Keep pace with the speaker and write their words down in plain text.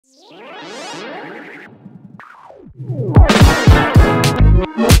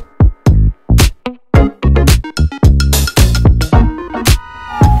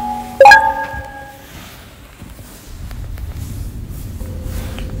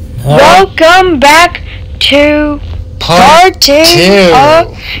Welcome back to Part 2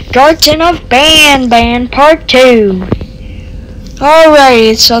 of Garten of BANBAN Part 2.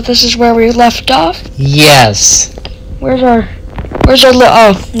 Alrighty, so this is where we left off. Yes. There's our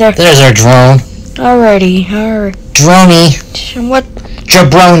there. There's our drone. Alrighty, alright. Droney. What?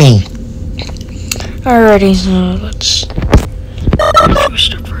 Jabroni. Alrighty, so let's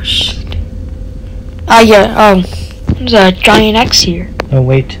first. There's a giant X here. Oh,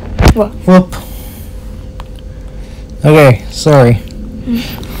 wait. What? Whoop. Okay, sorry.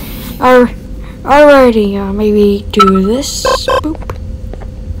 Alrighty, maybe do this. Boop.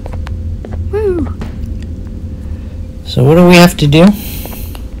 Woo. So what do we have to do?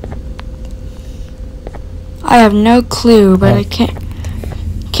 I have no clue, but I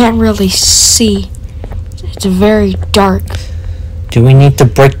can't really see. It's very dark. Do we need to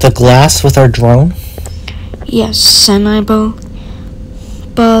break the glass with our drone? Yes, and I believe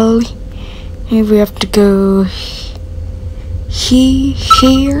we have to go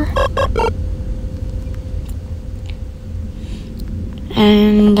here.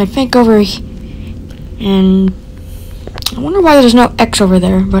 And I think over here. And I wonder why there's no X over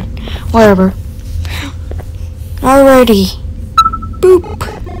there, but whatever. Alrighty. Boop.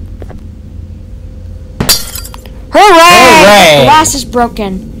 Hooray! The glass is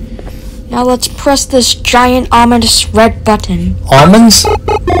broken. Now let's press this giant ominous red button. Almonds?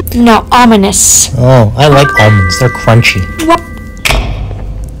 No, ominous. Oh, I like almonds. They're crunchy. Whoop.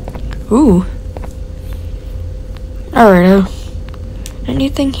 Ooh. Alright.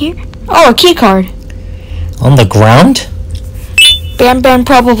 Anything here? Oh, a key card. On the ground? BANBAN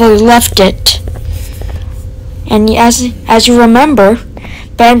probably left it. And as you remember,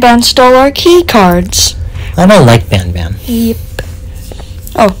 BANBAN stole our key cards. I don't like BANBAN. Yep.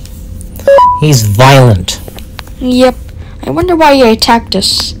 Oh. He's violent. Yep. I wonder why he attacked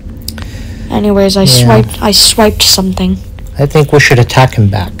us. Anyways, I swiped something. I think we should attack him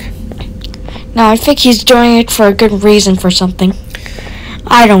back. No, I think he's doing it for a good reason for something.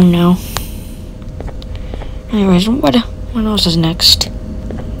 I don't know. Anyways, what else is next?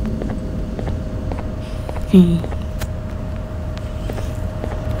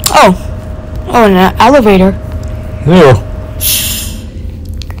 Oh, an elevator. Ew.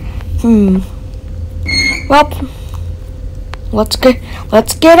 Well, let's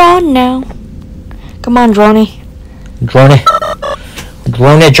get on now. Come on, Droney. Drone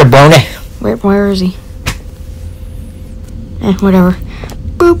Jabroni. Where is he? Whatever.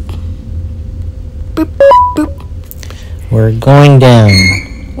 Boop. Boop, boop. We're going down.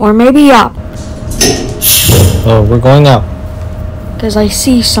 Or maybe up. Oh, we're going up. Because I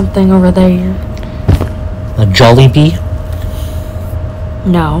see something over there. A Jollibee?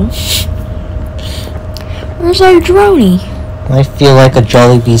 No. Where's our Droney? I feel like a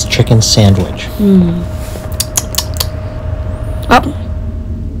Jollibee's chicken sandwich. Oh.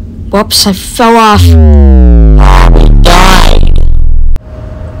 Whoops, I fell off. We died.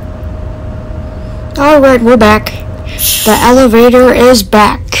 Alright, we're back. The elevator is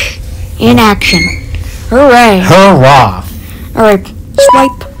back. In action. Hooray. Hurrah. Alright,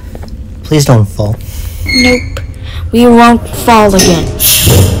 swipe. Please don't fall. Nope. We won't fall again.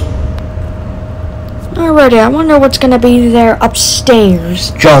 Alrighty, I wonder what's gonna be there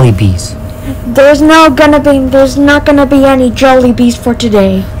upstairs. Jollibees. There's not gonna be any Jollibees for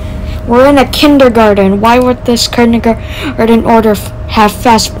today. We're in a kindergarten. Why would this kindergarten have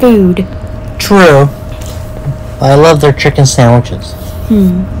fast food? True. I love their chicken sandwiches.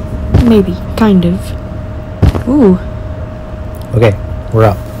 Maybe, kind of. Ooh. Okay, we're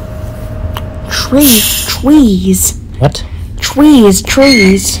up. Trees. What? Trees.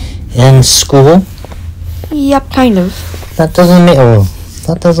 In school? Yep, kind of. That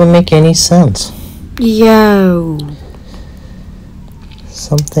doesn't make any sense. Yo.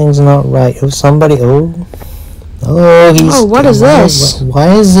 Something's not right. He's. Oh, what is this?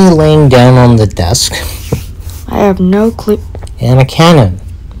 Why is he laying down on the desk? I have no clue. And a cannon.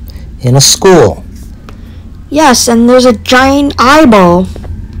 In a school. Yes, and there's a giant eyeball.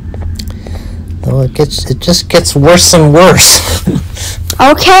 Oh, it just gets worse and worse.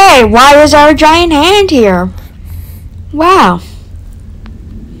 Okay, why is our giant hand here? Wow.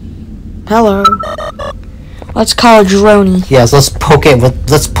 Hello. Let's call Droney. Yes, let's poke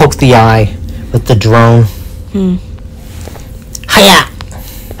the eye with the drone. Hiya!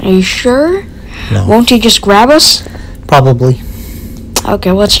 Are you sure? No. Won't he just grab us? Probably.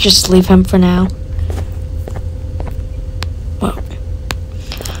 Okay, let's just leave him for now. Well,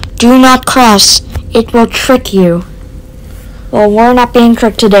 do not cross. It will trick you. Well, we're not being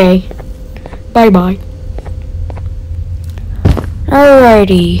tricked today. Bye-bye.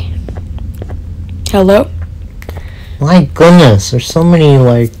 Alrighty. Hello? My goodness, there's so many,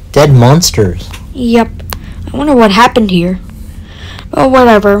 like, dead monsters. Yep. I wonder what happened here. Oh,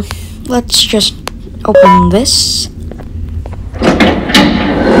 whatever. Let's just open this.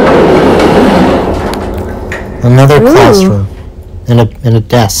 Another Ooh. classroom. And a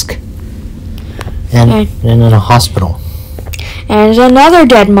desk. And in a hospital. And another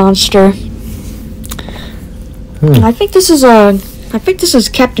dead monster. I think this is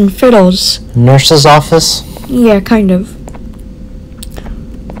Captain Fiddle's nurse's office. Yeah, kind of.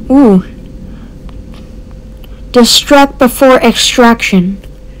 Ooh. Distract before extraction.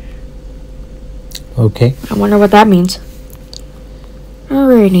 Okay. I wonder what that means.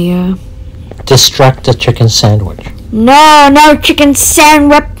 Alrighty, Distract a chicken sandwich. No chicken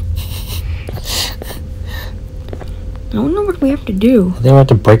sandwich. I don't know what we have to do. They have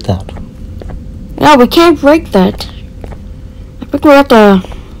to break that. No, we can't break that. I think we have to,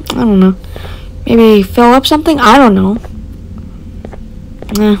 I don't know, maybe fill up something? I don't know.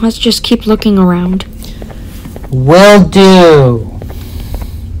 Let's just keep looking around. Will do.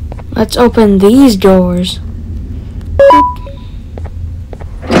 Let's open these doors.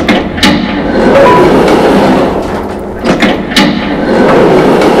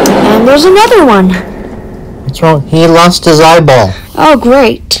 And there's another one. What's wrong? He lost his eyeball. Oh,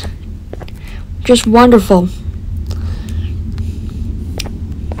 great. Just wonderful.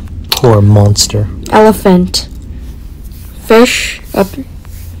 Poor monster. Elephant. Fish. A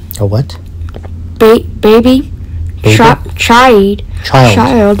what? Baby. Child.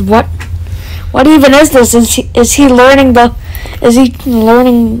 What even is this? Is he learning what's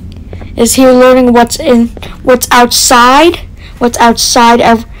outside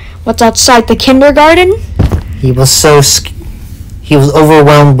the kindergarten? He was he was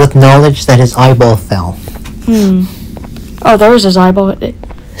overwhelmed with knowledge that his eyeball fell. Oh, there's his eyeball.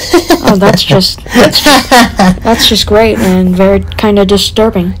 Oh, that's just great and very kind of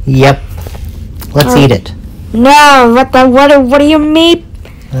disturbing. Yep. Let's eat it. No, what do you mean?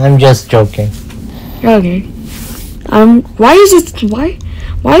 I'm just joking. Okay. Why is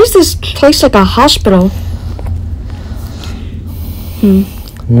this place like a hospital?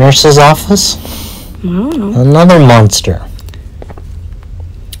 Nurse's office? I don't know. Another monster.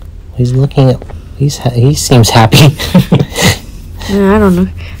 He's looking at. He seems happy. Yeah, I don't know.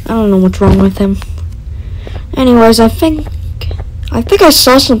 I don't know what's wrong with him. Anyways, I think I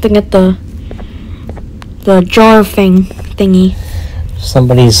saw something at the jar thingy.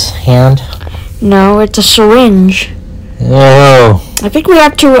 Somebody's hand? No, it's a syringe. Oh. I think we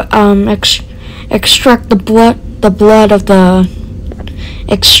have to extract the blood of the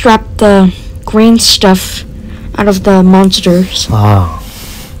extract the green stuff out of the monsters. Wow.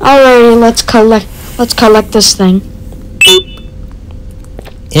 Alrighty, let's collect this thing.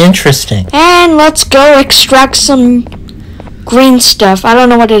 Interesting. And let's go extract some green stuff. I don't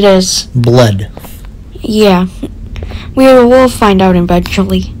know what it is. Blood. Yeah. We'll find out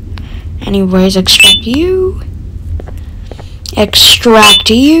eventually. Anyways, extract you. Extract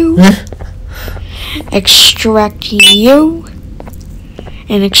you. Extract you.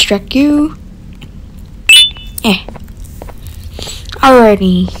 And extract you.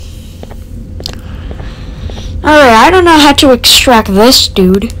 Alrighty. Alright, I don't know how to extract this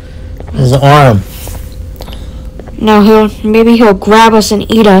dude. His arm. No, maybe he'll grab us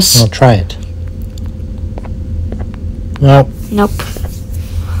and eat us. I'll try it. Nope. Nope.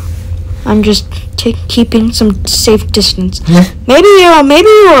 I'm just keeping some safe distance. Maybe you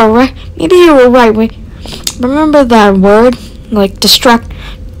were right. Wait, remember that word, like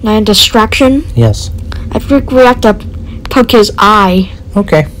distraction? Yes. I think we have to poke his eye.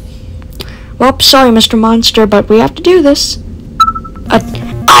 Okay. Well, sorry, Mr. Monster, but we have to do this.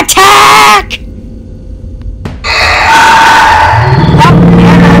 Attack!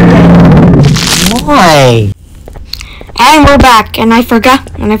 Why? And we're back, and I forgot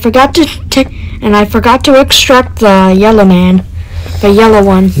to extract the yellow man, the yellow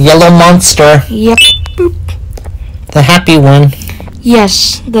one. Yellow monster. Yep. Boop. The happy one.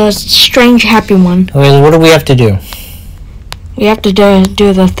 Yes, the strange happy one. Okay, what do we have to do? We have to do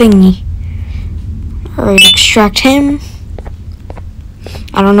the thingy. Alright, extract him.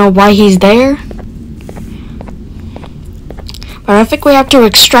 I don't know why he's there. But I think we have to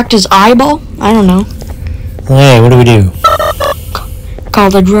extract his eyeball. I don't know. Okay, what do we do? Call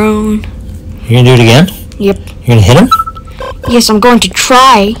the drone. You're gonna do it again? Yep. You're gonna hit him? Yes, I'm going to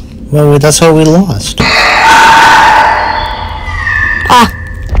try. Well, that's how we lost.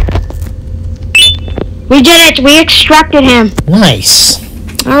 We did it! We extracted him! Nice.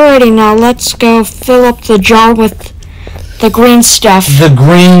 Alrighty, now let's go fill up the jar with The green stuff. The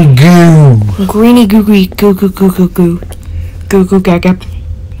green goo. Greeny goo goo goo goo goo goo goo. Goo goo gaga.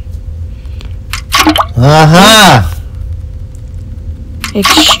 Aha!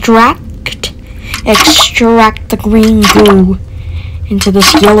 Extract the green goo into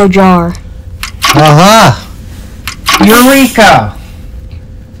this yellow jar. Aha! Eureka!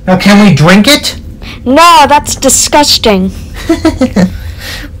 Now can we drink it? No, that's disgusting.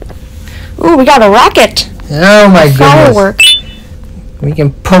 Ooh, we got a rocket. Oh my goodness. Firework. We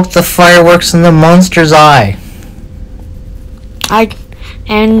can poke the fireworks in the monster's eye. I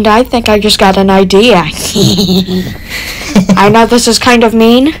think I just got an idea. I know this is kind of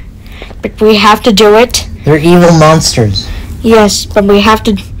mean, but we have to do it. They're evil monsters. Yes, but we have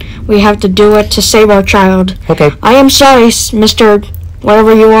to do it to save our child. Okay. I am sorry, Mr.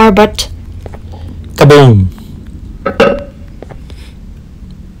 Whatever you are, but Kaboom.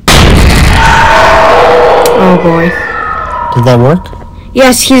 oh boy. Did that work?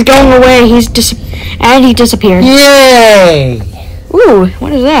 Yes, he's going away. He disappeared. Yay! Ooh,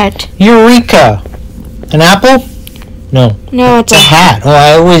 what is that? Eureka! An apple? No. No, it's A a hat. Oh,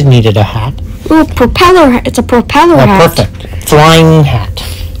 I always needed a hat. ooh propeller. It's a propeller Oh, hat. perfect. Flying hat.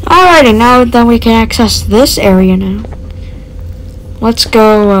 Alrighty, now then we can access this area now. Let's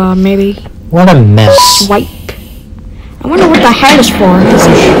go, maybe What a mess. swipe. I wonder what the hat is for. I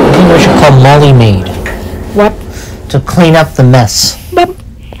think we should call Molly Maid What? to clean up the mess. Boop.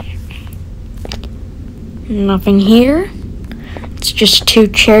 Nothing here. It's just two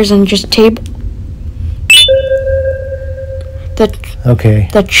chairs and just table. Okay,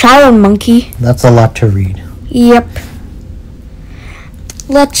 The child monkey. that's a lot to read. Yep.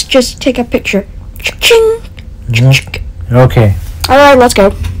 Let's just take a picture. Ching. Okay. Alright, let's go.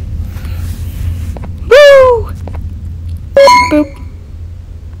 Woo! Boop.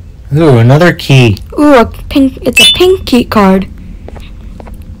 Ooh, another key. Ooh, it's a pink key card.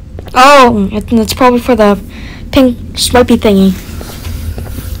 Oh, it's probably for the pink swipey thingy.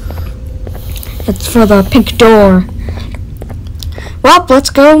 It's for the pink door. Well, let's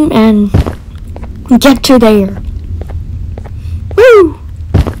go and get to there. Woo!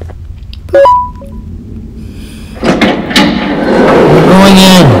 We're going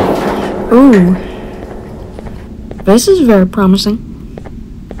in. Ooh. This is very promising.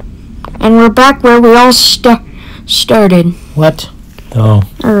 And we're back where we all started. What? Oh,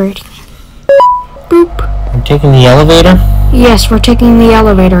 Alright. Boop. we're taking the elevator? Yes, we're taking the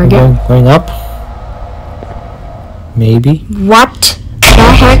elevator again. Going up? Maybe? What the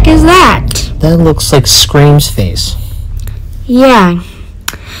heck is that? That looks like Scream's face. Yeah.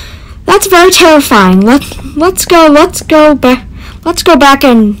 That's very terrifying. Let's go back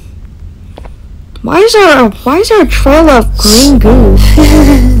and why is there a trail of green goo?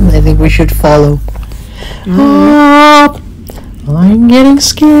 I think we should follow. Oh, I'm getting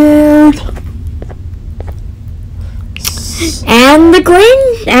scared.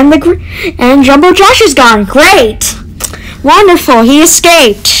 And Jumbo Josh is gone. Great. Wonderful. He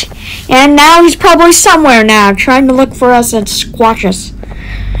escaped. And now he's probably somewhere now trying to look for us and squash us.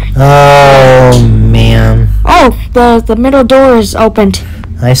 Oh, man. Oh, the middle door is opened.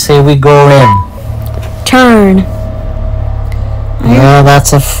 I say we go in. Turn. Oh,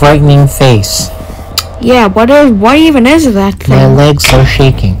 that's a frightening face. Yeah, what even is that thing? My legs are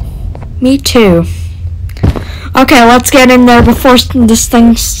shaking. Me too. Okay, let's get in there before this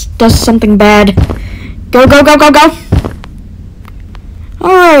thing does something bad. Go, go, go, go, go.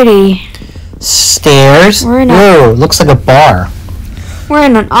 Alrighty. Stairs? We're in Whoa, looks like a bar. We're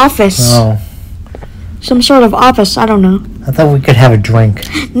in an office. Oh, Some sort of office, I don't know. I thought we could have a drink.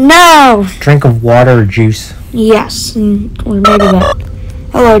 No! Drink of water or juice. Yes, or maybe that.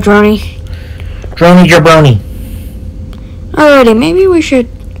 Hello, Droney. Droney jabroni. Alrighty, maybe we should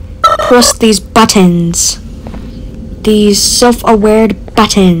press these buttons. These self-aware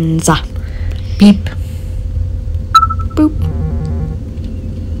buttons. Beep. Boop.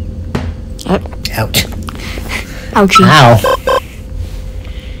 Ouch. Ouchie. Ow.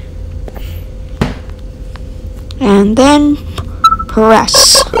 And then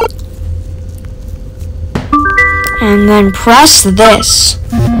press. And then press this.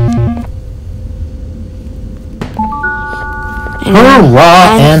 And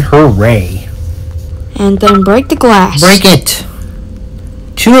Hurrah and hooray. And then break the glass. Break it.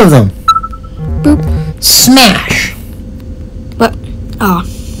 2 of them. Boop. Smash. What? Oh.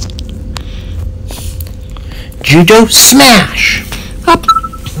 Judo smash. Up.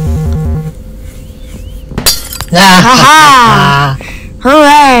 Ah.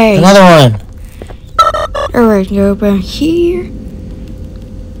 Hooray! Another one. Alright, go over here.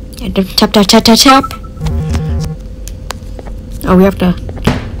 And then tap, tap, tap, tap, tap. Oh, we have to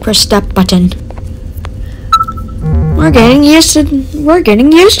press that button. We're getting used to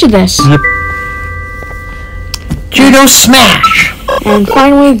this. Yep. Judo smash! And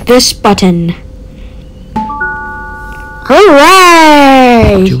finally, this button.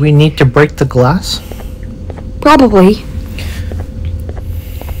 Hooray! Do we need to break the glass? Probably.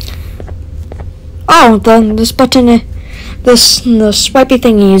 Oh, this button, the swipey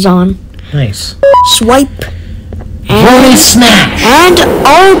thingy is on. Nice. Swipe. Brony smash! And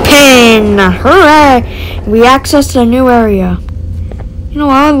open! Hooray! We accessed a new area. You know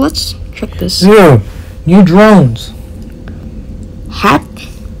what? Let's check this. New drones. Hat?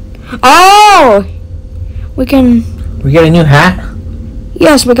 Oh! We can... We get a new hat?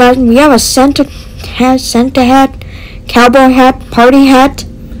 Yes, we have a Santa hat, cowboy hat, party hat,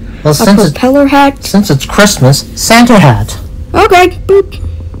 Well, a propeller hat. Since it's Christmas, Santa hat. Okay, boop.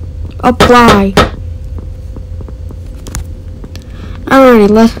 Apply. Alrighty,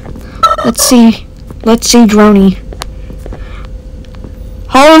 let's see Droney.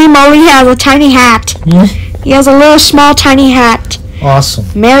 Holy moly, he has a tiny hat. He has a little small tiny hat. Awesome.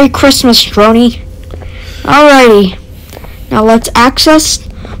 Merry Christmas, Droney. Alrighty. Now let's access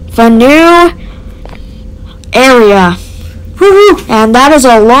the new area. Woohoo! And that is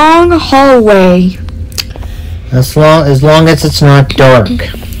a long hallway. As long as it's not dark.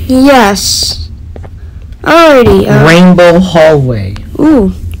 Yes. Alrighty. Rainbow hallway.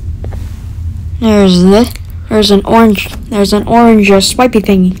 Ooh. There's this. There's an orange swipey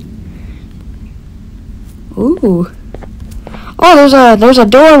thingy. Ooh. Oh, there's a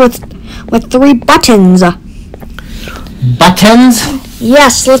door with 3 buttons. Buttons?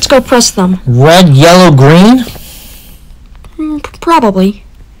 Yes, let's go press them. Red, yellow, green? Probably.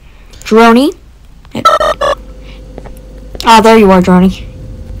 Droney. Ah, there you are, Droney.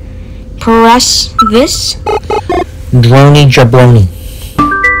 Press this. Droney jabroni.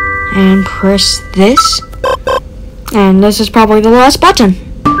 And press this. And this is probably the last button.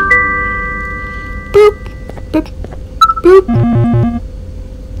 Boop. Boop. Boop.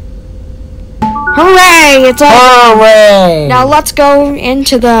 Hooray! It's all. Hooray! Now let's go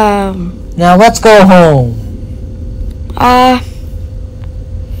into the. Now let's go home.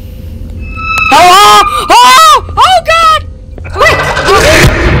 Oh God! Quick!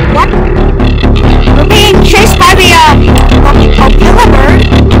 What? We're being chased by the killer bird.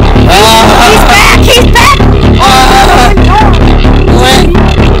 He's back! He's back!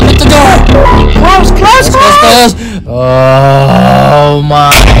 Shut the door! Close! Oh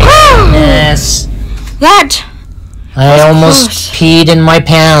my goodness. That. I almost peed in my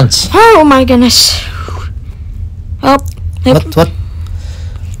pants. Oh my goodness. Oh. What?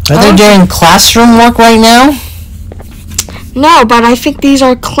 Are they doing classroom work right now? No, but I think these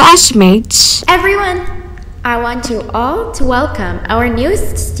are classmates. Everyone, I want you all to welcome our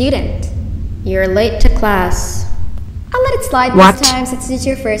newest student. You're late to class. I'll let it slide What? this time since it's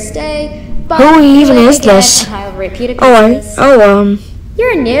your first day. But Who even you'll is again this? and I'll repeat it. Oh,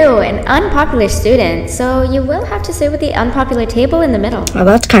 You're a new and unpopular student, so you will have to sit with the unpopular table in the middle. Oh,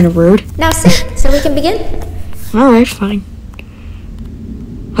 that's kind of rude. Now sit, so we can begin. Alright, fine.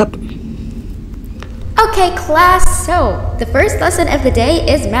 Up. Okay, class, so the first lesson of the day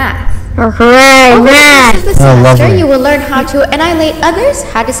is math. Hooray, Over the course of math! the semester, lovely. you will learn how to annihilate others,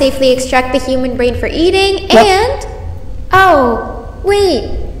 how to safely extract the human brain for eating, and... Oh, wait,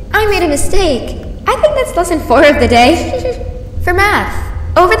 I made a mistake. I think that's lesson 4 of the day. For math.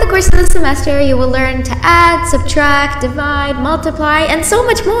 Over the course of the semester, you will learn to add, subtract, divide, multiply, and so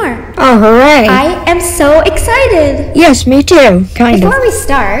much more. Oh, hooray! I am so excited. Yes, me too, kind of. Before we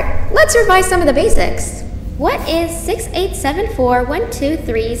start, let's revise some of the basics. What is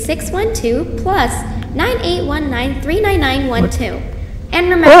 6874123612 plus 9819399912? And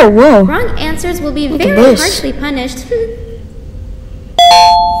remember, Oh, whoa. wrong answers will be Look at very this. harshly punished.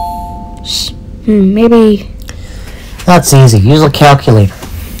 Maybe. That's easy. Use a calculator.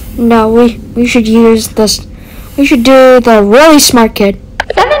 No, we should use this. We should do the really smart kid.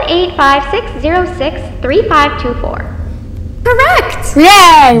 785-606-3524. Correct!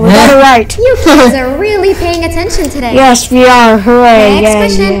 Yay! We got it right. You kids are really paying attention today. Yes, we are. Hooray! Next Yay,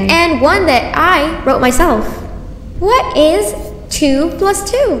 question, yay. and one that I wrote myself. What is 2 plus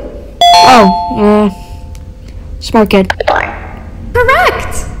 2? Oh, smart kid.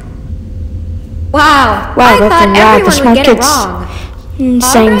 Correct! Wow, I Wow, thought the everyone smart would get it kids. wrong.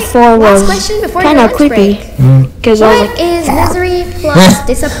 Saying Alright, 4 last was question before kind your of lunch creepy. break. Because I was What is misery plus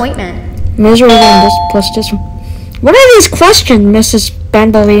disappointment? misery and this plus this. What are these questions, Mrs.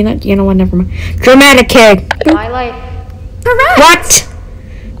 Banbalina? You know what? Never mind. Dramatic kid. My life. Correct! What?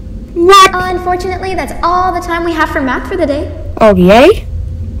 What? Unfortunately, that's all the time we have for math for the day. Oh, yay?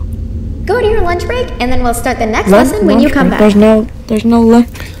 Go to your lunch break, and then we'll start the next lesson when you come back. There's no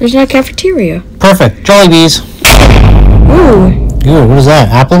cafeteria. Perfect. Jollibees. Ooh. Ooh, what is that?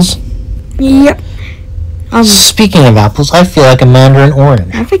 Apples? Yep. Speaking of apples, I feel like a mandarin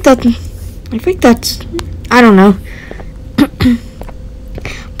orange. I think that's. I don't know.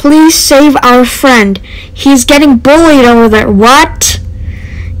 Please save our friend. He's getting bullied over there. What?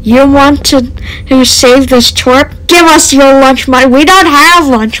 You want to save this twerp? Give us your lunch money. We don't have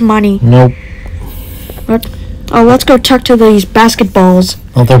lunch money. Nope. What? Oh, let's go talk to these basketballs.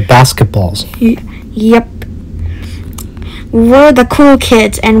 Oh, they're basketballs. Yep. We're the cool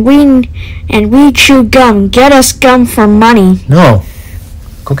kids, and we chew gum. Get us gum for money. No.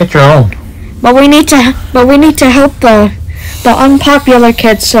 Go get your own. But we need to help the unpopular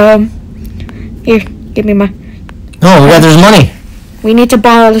kids. So here, give me my. No, there's money. We need to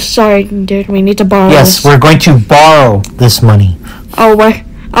borrow this. Sorry, dude. We need to borrow this. Yes, we're going to borrow this money. Oh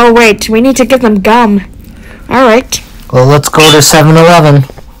wait. We need to give them gum. All right. Well, let's go to 7-Eleven.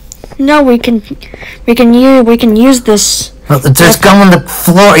 No, we can use this. Oh, there's gum on the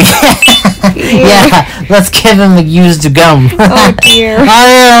floor. Yeah, let's give him the used gum. Oh dear.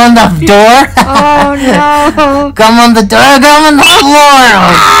 Oh, on the door. Oh no. Gum on the door. Gum on the floor. Oh,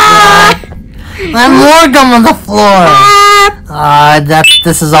 God. And more gum on the floor.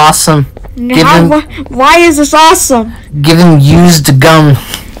 This is awesome. Why is this awesome? Give him used gum.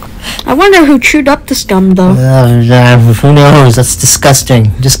 I wonder who chewed up this gum, though. Who knows? That's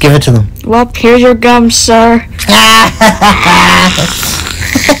disgusting. Just give it to them. Well, here's your gum, sir.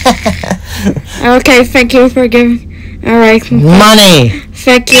 Okay, thank you for giving. All right. Money.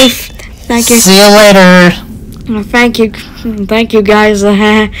 Thank you. See you later. Thank you, guys.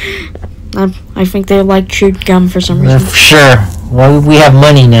 I think they like chewed gum for some reason. Sure. Well, we have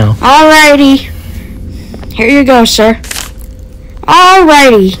money now. Alrighty. Here you go, sir.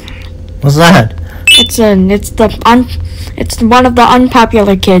 Alrighty. What's that? It's one of the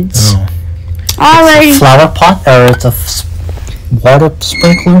unpopular kids. Oh. Alrighty. It's a flower pot, or it's a water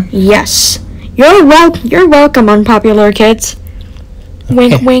sprinkler? Yes. You're welcome, unpopular kids.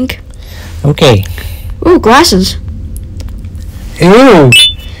 Wink, Okay. wink. Okay. Ooh, glasses. Ooh.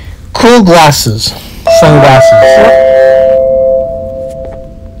 Cool glasses. Sunglasses.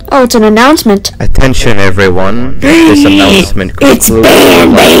 Oh, it's an announcement. Attention everyone, this announcement concludes your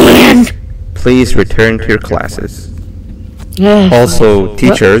lunch break. Please return to your classes. Also,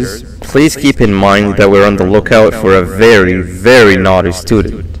 teachers, please keep in mind that we're on the lookout for a very, very naughty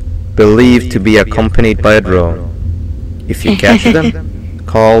student, believed to be accompanied by a drone. If you catch them,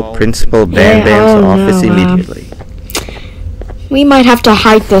 call Principal Banban's office immediately. We might have to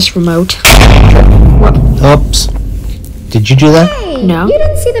hide this remote. Oops. Did you do that? Hey, No. you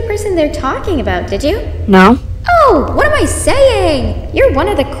didn't see the person they're talking about, did you? No? Oh, what am I saying? You're one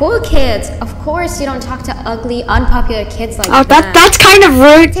of the cool kids. Of course you don't talk to ugly, unpopular kids like Oh, that. that's kind of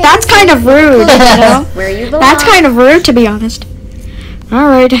rude. That's kind of rude, you know? Where you belong. That's kind of rude, to be honest.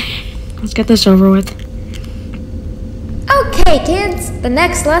 Alright, let's get this over with. Okay, kids, the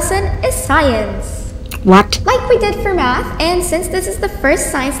next lesson is science. What? Like we did for math, and since this is the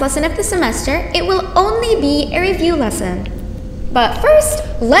first science lesson of the semester, it will only be a review lesson. But first,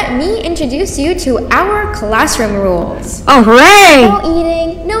 let me introduce you to our classroom rules. Oh, hooray! No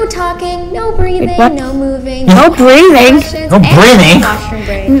eating, no talking, no breathing, what? no moving, No breathing? questions, No and breathing? washroom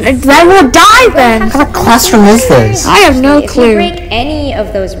breaks. Then we'll die then! What kind of classroom is this? I have no If clue. you break any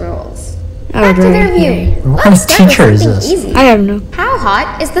of those rules. Oh, Back to the great. review. What kind of Let's start with teacher is something this? easy. I have no... How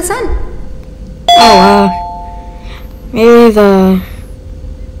hot is the sun? Oh, maybe the...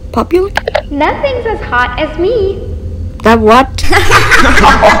 Popular? Nothing's as hot as me. That what?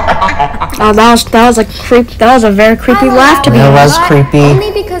 Oh, that was a very creepy laugh to be That honest. was creepy. Only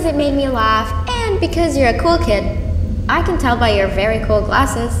because it made me laugh and because you're a cool kid. I can tell by your very cool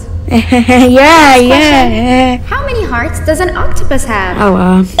glasses. yeah. How many hearts does an octopus have?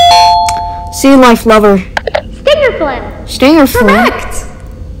 Oh, sea life lover. Stingerflin. Stinger flint.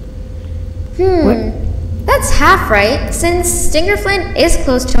 Correct. That's half right, since Stingerflint is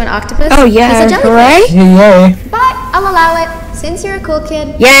close to an octopus. Oh He's a yeah, jellyfish. hooray! Yay. But I'll allow it, since you're a cool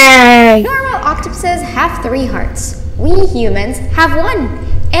kid. Yay! Normal octopuses have 3 hearts. We humans have 1.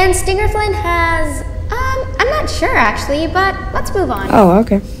 And Stingerflint has... I'm not sure actually, but let's move on. Oh,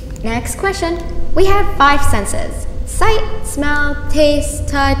 okay. Next question. We have 5 senses. Sight, smell, taste,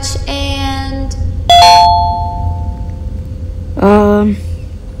 touch, and...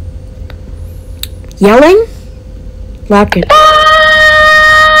 Yelling? Loud kid.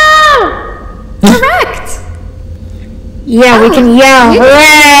 Correct! Yeah, we can yell. you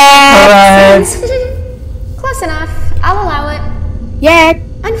Hooray! Close enough. I'll allow it. Yeah.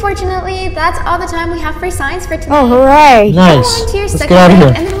 Unfortunately, that's all the time we have for science for today. Oh, hooray. Go Nice. on to your Let's second get out of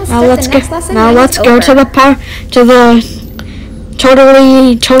break, here. and then we'll Now start let's the go. next lesson Now when let's it's go over. to the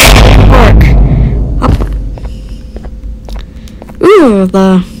totally park. Up. Ooh,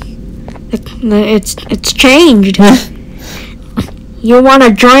 it's changed. You want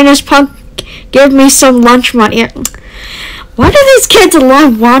to join us, punk? Give me some lunch money. Why do these kids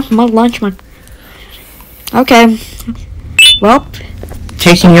want my lunch money? Okay. Well,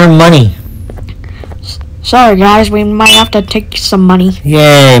 Taking your money. sorry guys, we might have to take some money.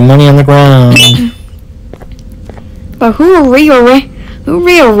 Yay, money on the ground. But who rearranged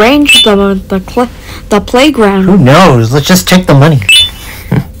the playground? Who knows? Let's just take the money.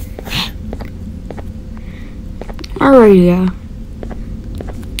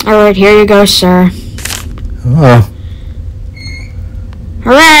 Alright, here you go, sir. Oh,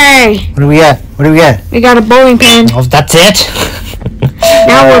 Hooray! what do we get? What do we get? We got a bowling pin. Oh, that's it?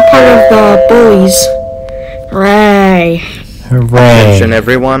 Now we're part of the bullies. Hooray! Hooray. Attention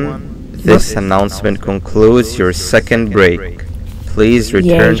everyone. This announcement concludes your second break. Please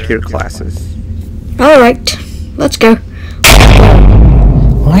return Yay. to your classes. Alright, let's go.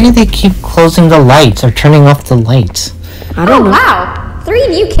 Why do they keep closing the lights or turning off the lights? I don't know. Wow! 3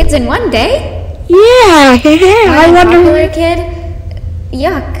 new kids in one day? Yeah, I One wonder. popular kid?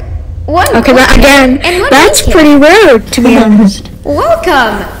 Yuck. One Okay, but again, and one that's mean kid. pretty rude, to be honest.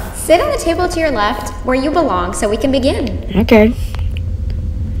 Welcome! Sit on the table to your left, where you belong, so we can begin. Okay.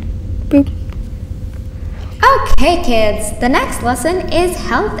 Boop. Okay, kids, the next lesson is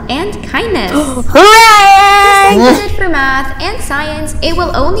health and kindness. Hooray! Like we did for math and science, it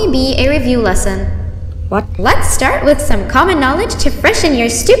will only be a review lesson. What? Let's start with some common knowledge to freshen your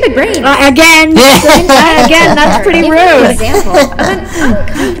stupid brain. Again, that's pretty Give me an rude. example of an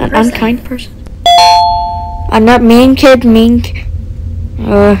unkind An person. unkind person. I'm not mean kid, mean.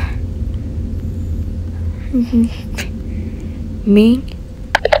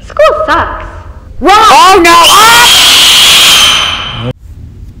 School sucks. Oh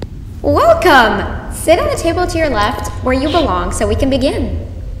no! Welcome! Sit on the table to your left, where you belong, so we can begin.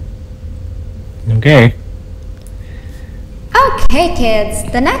 Okay. Okay,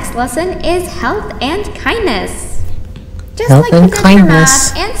 kids, the next lesson is health and kindness. Just Health like and we did for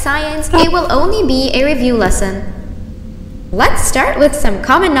kindness. math and science, it will only be a review lesson. Let's start with some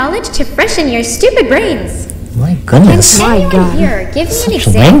common knowledge to freshen your stupid brains. My goodness. My Anyone God. here give me an Such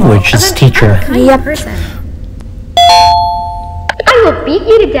example language, of this an teacher. unkind Yep. person? I will beat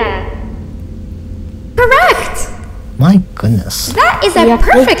you to death. Correct! My goodness. That is a Yep,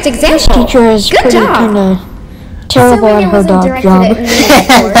 perfect This example. teacher is Good pretty job. kind of terrible Assuming at it her wasn't job. directed at me, of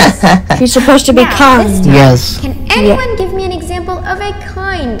course. She's supposed to be Now, this kind. time, Yes. Can anyone give me an example of a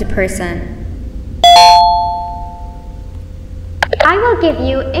kind person? I will give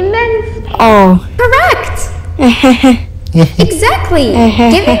you immense pain. Oh. Correct! Exactly!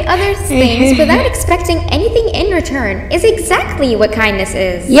 Giving others things without expecting anything in return is exactly what kindness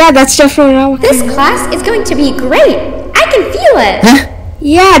is. Yeah, that's definitely not what This class is going to be great! I can feel it!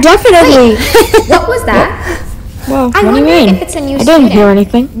 Yeah, definitely. What was that? Well, I what do you wonder mean? if it's a new I didn't hear student.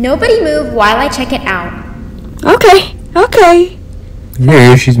 anything. Nobody move while I check it out. Okay.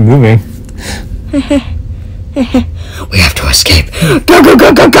 Yeah, she's moving. We have to escape. Go, go,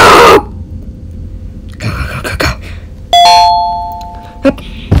 go, go, go! Go, go, go, go, go.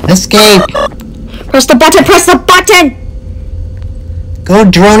 Escape. Press the button, press the button! Go,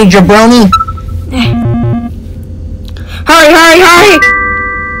 Droney Jabroni. Hurry, hurry, hurry!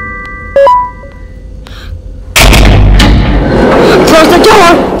 Close the door!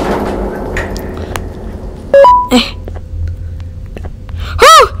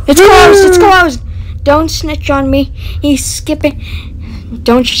 Oh, it's closed, it's closed! Don't snitch on me, he's skipping.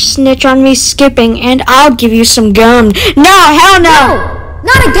 Don't snitch on me skipping, and I'll give you some gum. No, hell no! No!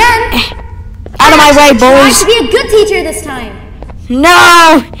 Not again! Out of my way, Try boys! to be a good teacher this time.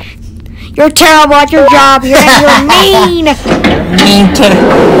 No! You're terrible at your job. You're mean. Mean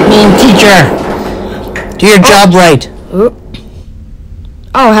teacher. Do your job right.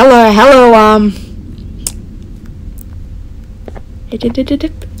 Oh, hello.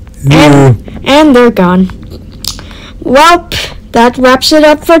 And they're gone. Well, that wraps it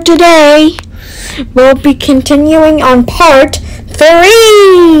up for today. We'll be continuing on part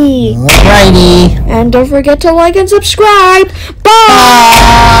 3. Alrighty. And don't forget to like and subscribe. Bye.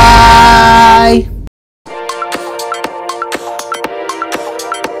 Bye.